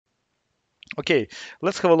Okay,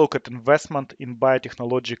 let's have a look at investment in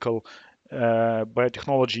biotechnology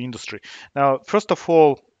industry. Now, first of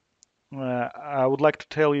all, I would like to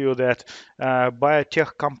tell you that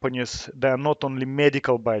biotech companies, they are not only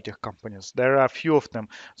medical biotech companies. There are a few of them.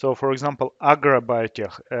 So, for example,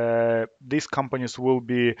 agro-biotech, these companies will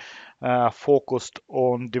be focused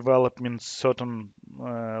on developing certain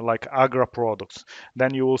like agro products.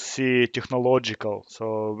 Then you will see technological.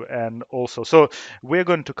 So we're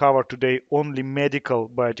going to cover today only medical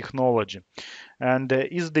biotechnology and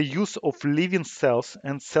is the use of living cells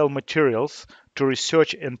and cell materials to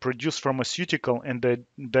research and produce pharmaceutical and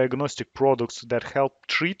diagnostic products that help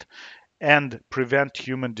treat and prevent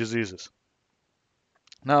human diseases.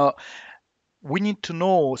 Now, we need to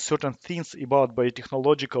know certain things about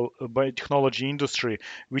biotechnology industry,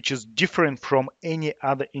 which is different from any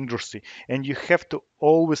other industry, and you have to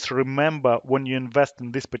always remember when you invest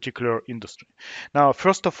in this particular industry. Now,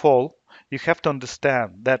 first of all, you have to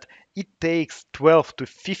understand that it takes 12 to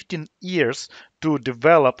 15 years to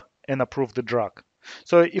develop and approve the drug.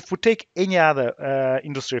 So if we take any other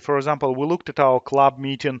industry, for example, we looked at our club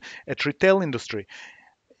meeting at retail industry.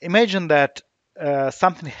 Imagine that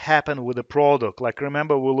something happened with the product. Like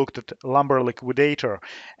remember, we looked at lumber liquidator,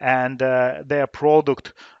 and their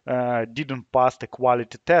product didn't pass the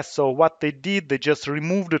quality test. So what they did, they just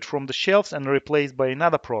removed it from the shelves and replaced by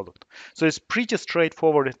another product. So it's pretty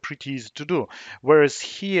straightforward and pretty easy to do. Whereas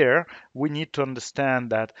here, we need to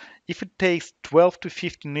understand that if it takes 12 to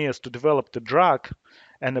 15 years to develop the drug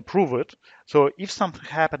and approve it, so if something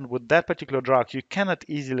happened with that particular drug, you cannot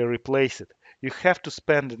easily replace it. You have to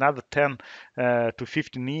spend another 10 to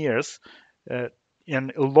 15 years uh,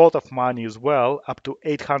 and a lot of money as well, up to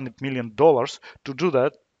 $800 million to do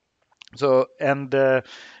that. So, and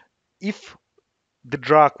if the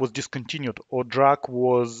drug was discontinued or drug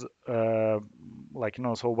was so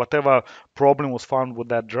whatever problem was found with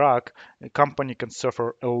that drug, a company can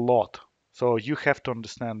suffer a lot. So you have to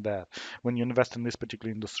understand that when you invest in this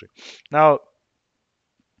particular industry. Now,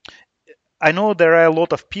 I know there are a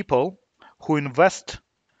lot of people who invest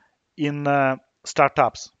in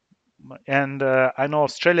startups. And I know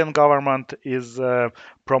Australian government is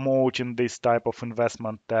promoting this type of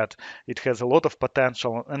investment that it has a lot of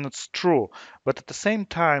potential, and it's true. But at the same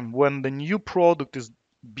time, when the new product is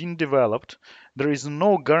being developed, there is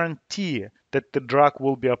no guarantee that the drug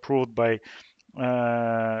will be approved by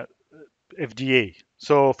uh, FDA.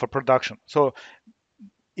 So for production, so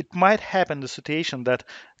it might happen the situation that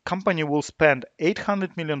company will spend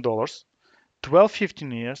 $800 million 12,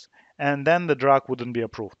 15 years, and then the drug wouldn't be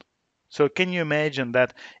approved. So can you imagine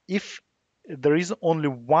that if there is only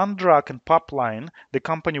one drug in pipeline, the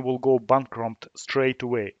company will go bankrupt straight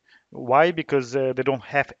away. Why? Because they don't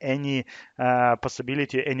have any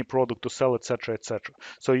possibility, any product to sell, etc., etc.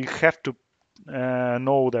 So you have to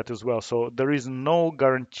know that as well. So there is no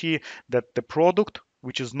guarantee that the product,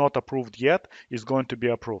 which is not approved yet, is going to be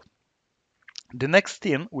approved. The next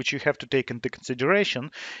thing which you have to take into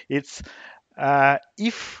consideration is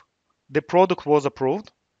if the product was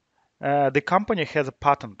approved, the company has a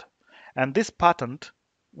patent, and this patent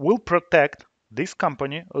will protect this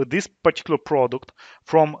company or this particular product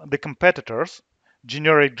from the competitors,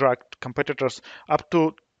 generic drug competitors, up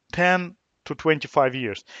to 10 to 25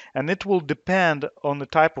 years. And it will depend on the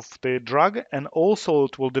type of the drug, and also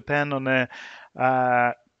it will depend on the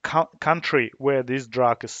uh, country where this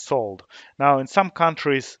drug is sold. Now, in some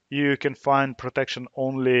countries, you can find protection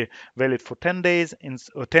only valid for 10 days,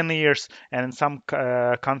 10 years, and in some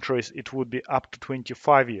countries, it would be up to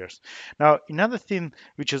 25 years. Now, another thing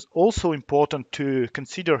which is also important to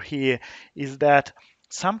consider here is that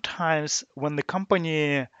sometimes when the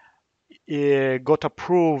company got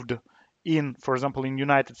approved in, for example, in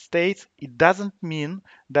United States, it doesn't mean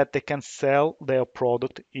that they can sell their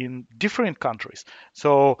product in different countries.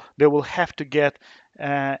 So they will have to get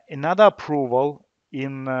another approval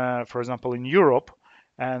in, for example, in Europe,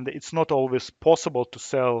 and it's not always possible to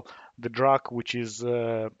sell the drug which is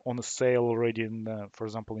on a sale already in, for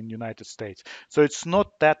example, in United States. So it's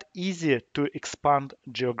not that easy to expand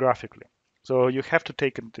geographically. So you have to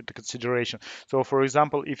take into consideration. So, for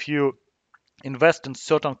example, if you invest in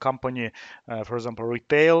certain company, for example,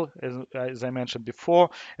 retail, as I mentioned before,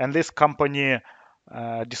 and this company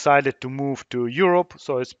decided to move to Europe.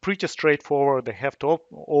 So it's pretty straightforward. They have to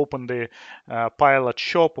open the pilot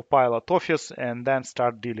shop or pilot office and then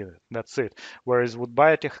start dealing. That's it. Whereas with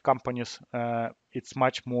biotech companies, it's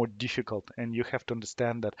much more difficult, and you have to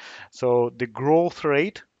understand that. So the growth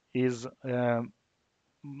rate is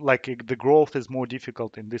the growth is more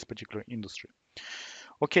difficult in this particular industry.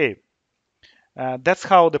 Okay, That's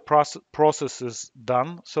how the process is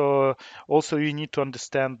done. So also you need to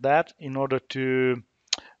understand that in order to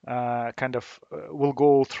will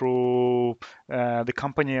go through the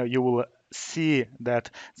company. You will see that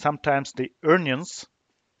sometimes the earnings,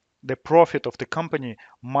 the profit of the company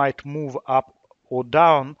might move up or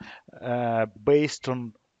down based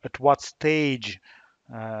on at what stage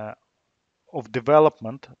uh, of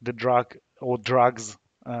development the drug or drugs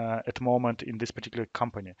at the moment in this particular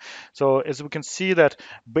company. So as we can see that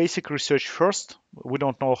basic research first, we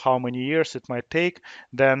don't know how many years it might take,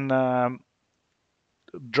 then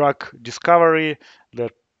drug discovery, the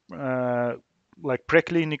like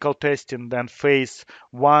preclinical testing, then phase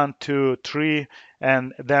one, two, three,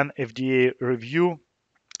 and then FDA review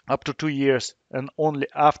up to 2 years. And only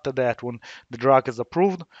after that, when the drug is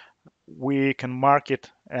approved, we can market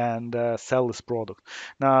and sell this product.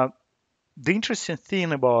 Now, the interesting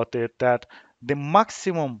thing about it that the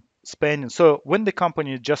maximum spending, so when the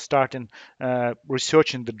company is just starting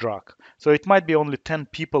researching the drug, so it might be only 10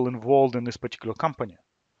 people involved in this particular company.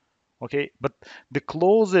 Okay, but the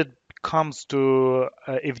closer it comes to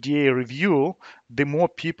FDA review, the more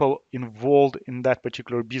people involved in that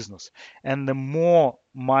particular business, and the more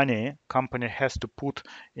money company has to put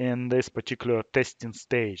in this particular testing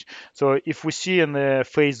stage. So if we see in the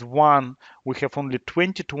phase one, we have only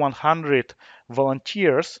 20 to 100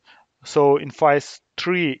 volunteers. So in phase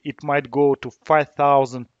three, it might go to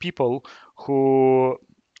 5,000 people who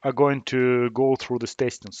are going to go through this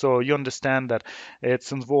testing. So you understand that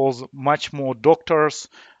it involves much more doctors,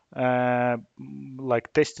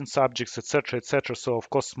 like testing subjects, etc., etc. So of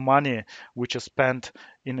course, money which is spent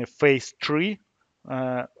in a phase three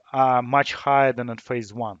uh, are much higher than at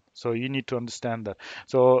phase one. So you need to understand that.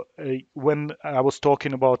 So when I was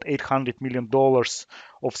talking about $800 million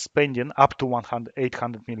of spending, up to 100,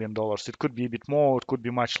 $800 million, it could be a bit more, it could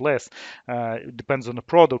be much less. It depends on the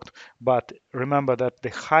product. But remember that the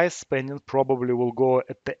highest spending probably will go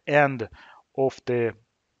at the end of the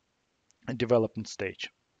development stage.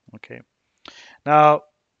 Okay. Now,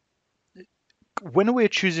 when we're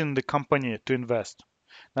choosing the company to invest,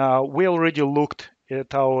 now we already looked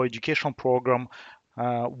at our education program,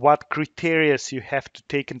 what criteria you have to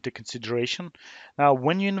take into consideration. Now,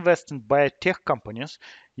 when you invest in biotech companies,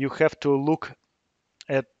 you have to look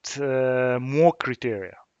at more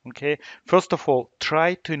criteria. Okay, first of all,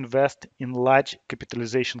 try to invest in large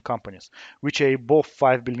capitalization companies, which are above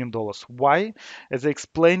 $5 billion. Why? As I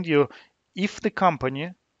explained you, if the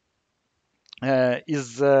company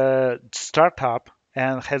is a startup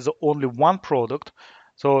and has only one product.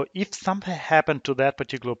 So if something happened to that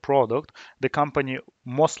particular product, the company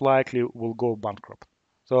most likely will go bankrupt.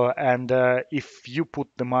 So, and if you put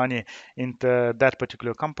the money into that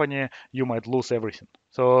particular company, you might lose everything.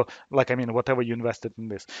 So, like, I mean, whatever you invested in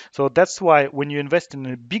this. So that's why when you invest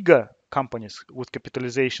in bigger companies with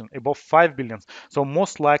capitalization above 5 billion, so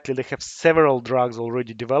most likely they have several drugs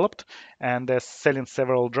already developed and they're selling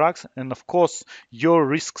several drugs. And of course, your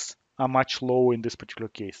risks are much lower in this particular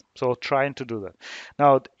case. So trying to do that.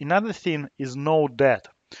 Now, another thing is no debt.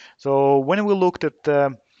 So when we looked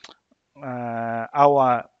at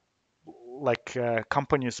our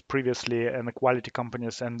companies previously and the quality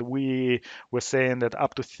companies, and we were saying that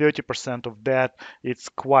up to 30% of debt, it's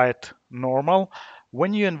quite normal.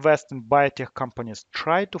 When you invest in biotech companies,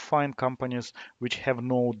 try to find companies which have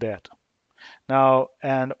no debt. Now,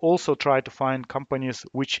 and also try to find companies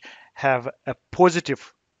which have a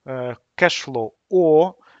positive cash flow,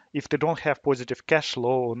 or if they don't have positive cash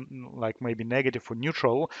flow, like maybe negative or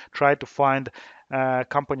neutral, try to find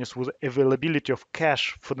companies with availability of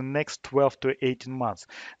cash for the next 12 to 18 months.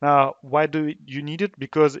 Now, why do you need it?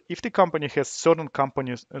 Because if the company has certain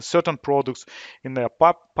companies, certain products in their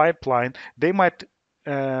pipeline, they might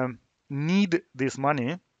need this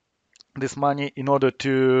money in order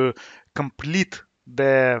to complete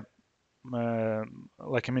the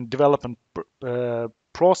development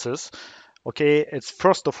process. Okay, it's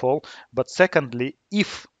first of all, but secondly,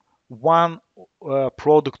 if one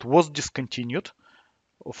product was discontinued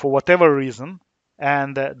for whatever reason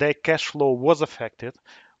and their cash flow was affected,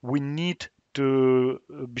 we need to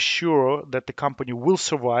be sure that the company will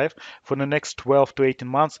survive for the next 12 to 18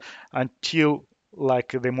 months until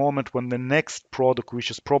like the moment when the next product,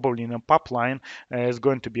 which is probably in a pipeline, is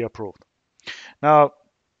going to be approved. Now,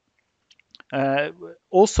 uh,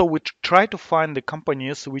 also, we try to find the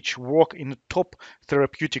companies which work in the top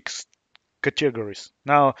therapeutics categories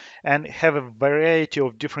now and have a variety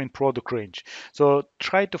of different product range. So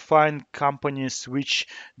try to find companies which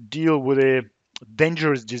deal with the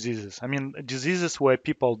dangerous diseases. I mean, diseases where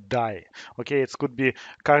people die. Okay, it could be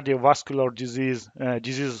cardiovascular disease,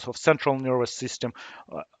 diseases of central nervous system,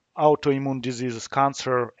 uh, autoimmune diseases,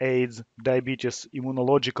 cancer, AIDS, diabetes,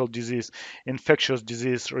 immunological disease, infectious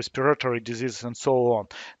disease, respiratory disease, and so on.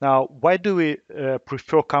 Now, why do we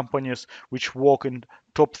prefer companies which work in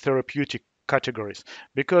top therapeutic categories?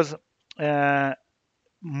 Because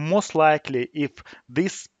most likely, if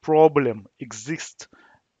this problem exists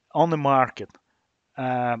on the market,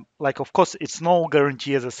 like of course it's no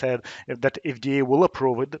guarantee, as I said, that FDA will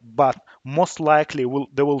approve it, but most likely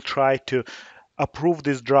they will try to approve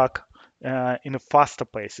this drug in a faster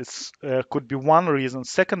pace. It's could be one reason.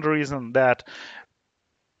 Second reason, that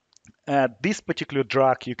this particular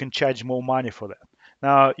drug you can charge more money for that.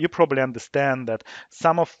 Now you probably understand that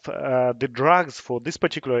some of the drugs for this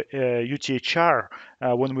particular UTHR,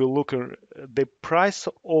 when we look at the price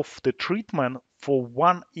of the treatment for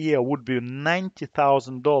 1 year would be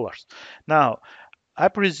 $90,000. Now I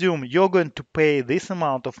presume you're going to pay this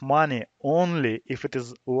amount of money only if it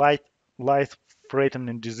is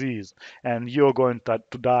life-threatening disease, and you're going to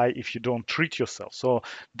die if you don't treat yourself. So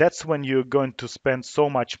that's when you're going to spend so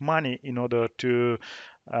much money in order to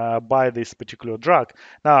buy this particular drug.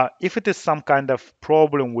 Now, if it is some kind of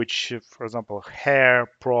problem, which, for example, hair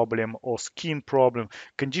problem or skin problem,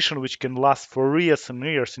 condition which can last for years and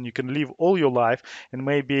years, and you can live all your life, and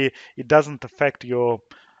maybe it doesn't affect your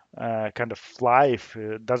kind of life,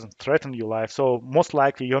 doesn't threaten your life. So most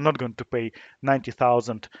likely you're not going to pay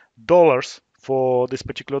 $90,000 for this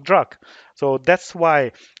particular drug. So that's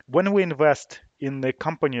why when we invest in the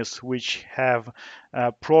companies which have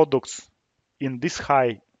products in this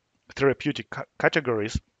high therapeutic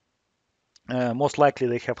categories, most likely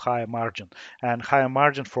they have higher margin, and higher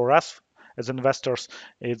margin for us as investors,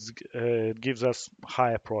 it gives us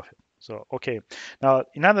higher profit. So okay, now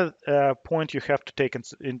another point you have to take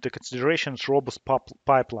into consideration is robust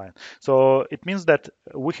pipeline. So it means that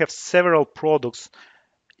we have several products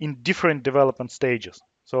in different development stages.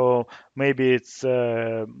 So maybe it's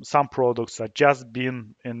some products are just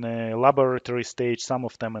been in a laboratory stage, some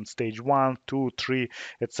of them in stage 1, 2, 3,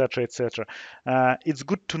 etc., etc. It's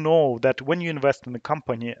good to know that when you invest in a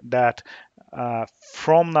company, that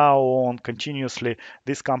from now on continuously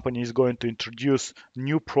this company is going to introduce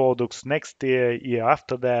new products next year, year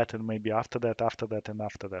after that, and maybe after that, after that, and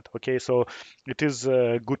after that. Okay, so it is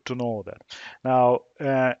good to know that. Now,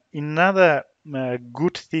 another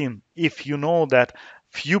good thing, if you know that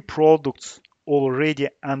few products already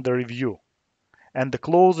under review, and the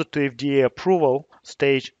closer to FDA approval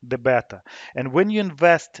stage, the better. And when you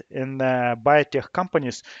invest in biotech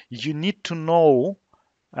companies, you need to know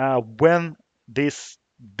when this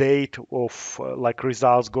date of like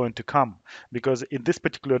results going to come, because in this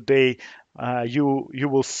particular day you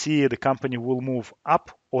will see the company will move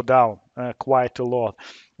up or down quite a lot.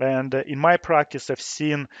 And in my practice I've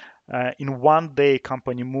seen in one day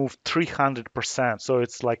company move 300%, so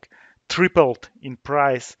it's like tripled in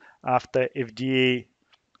price after FDA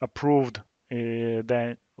approved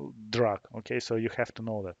the drug. Okay, so you have to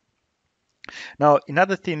know that. Now,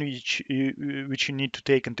 another thing which you need to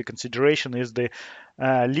take into consideration is the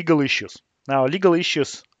legal issues. Now, legal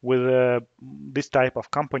issues with this type of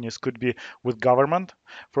companies could be with government.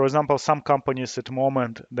 For example, some companies at the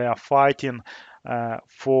moment they are fighting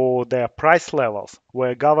for their price levels,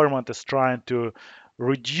 where government is trying to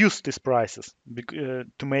reduce these prices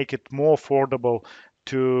to make it more affordable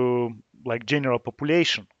to like general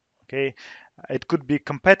population. Okay, it could be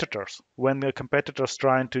competitors, when the competitors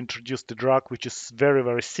trying to introduce the drug which is very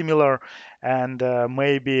very similar, and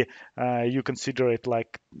maybe you consider it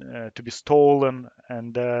like to be stolen,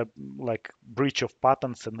 and like breach of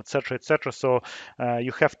patents, and etc etc. So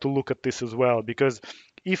you have to look at this as well, because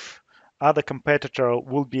if other competitor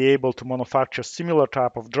will be able to manufacture similar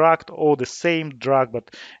type of drug or the same drug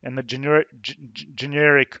but in a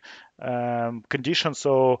generic condition,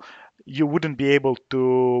 so you wouldn't be able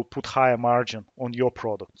to put higher margin on your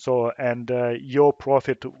product. So, and your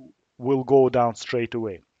profit will go down straight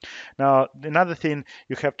away. Now, another thing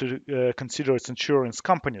you have to consider is insurance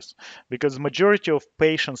companies, because majority of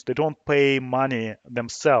patients they don't pay money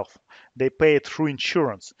themselves; they pay it through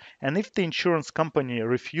insurance. And if the insurance company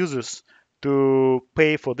refuses to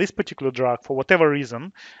pay for this particular drug for whatever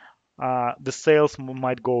reason, the sales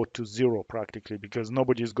might go to zero practically, because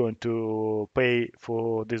nobody is going to pay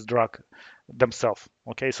for this drug themselves.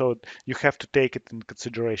 Okay, so you have to take it in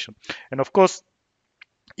consideration. And of course,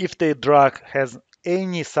 if the drug has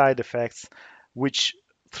any side effects which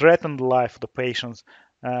threaten the life of the patients,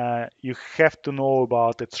 You have to know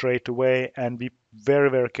about it straight away and be very,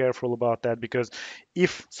 very careful about that, because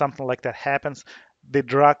if something like that happens, the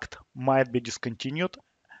drug might be discontinued.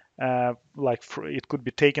 It could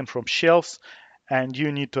be taken from shelves, and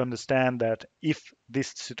you need to understand that if this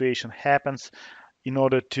situation happens, in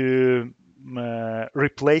order to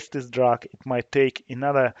replace this drug, it might take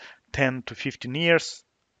another 10 to 15 years.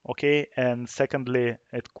 Okay, and secondly,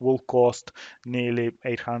 it will cost nearly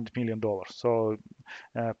 $800 million. So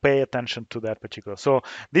pay attention to that particular. So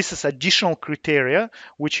this is additional criteria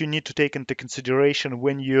which you need to take into consideration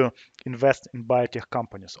when you invest in biotech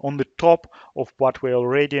companies, on the top of what we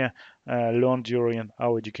already learned during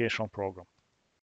our educational program.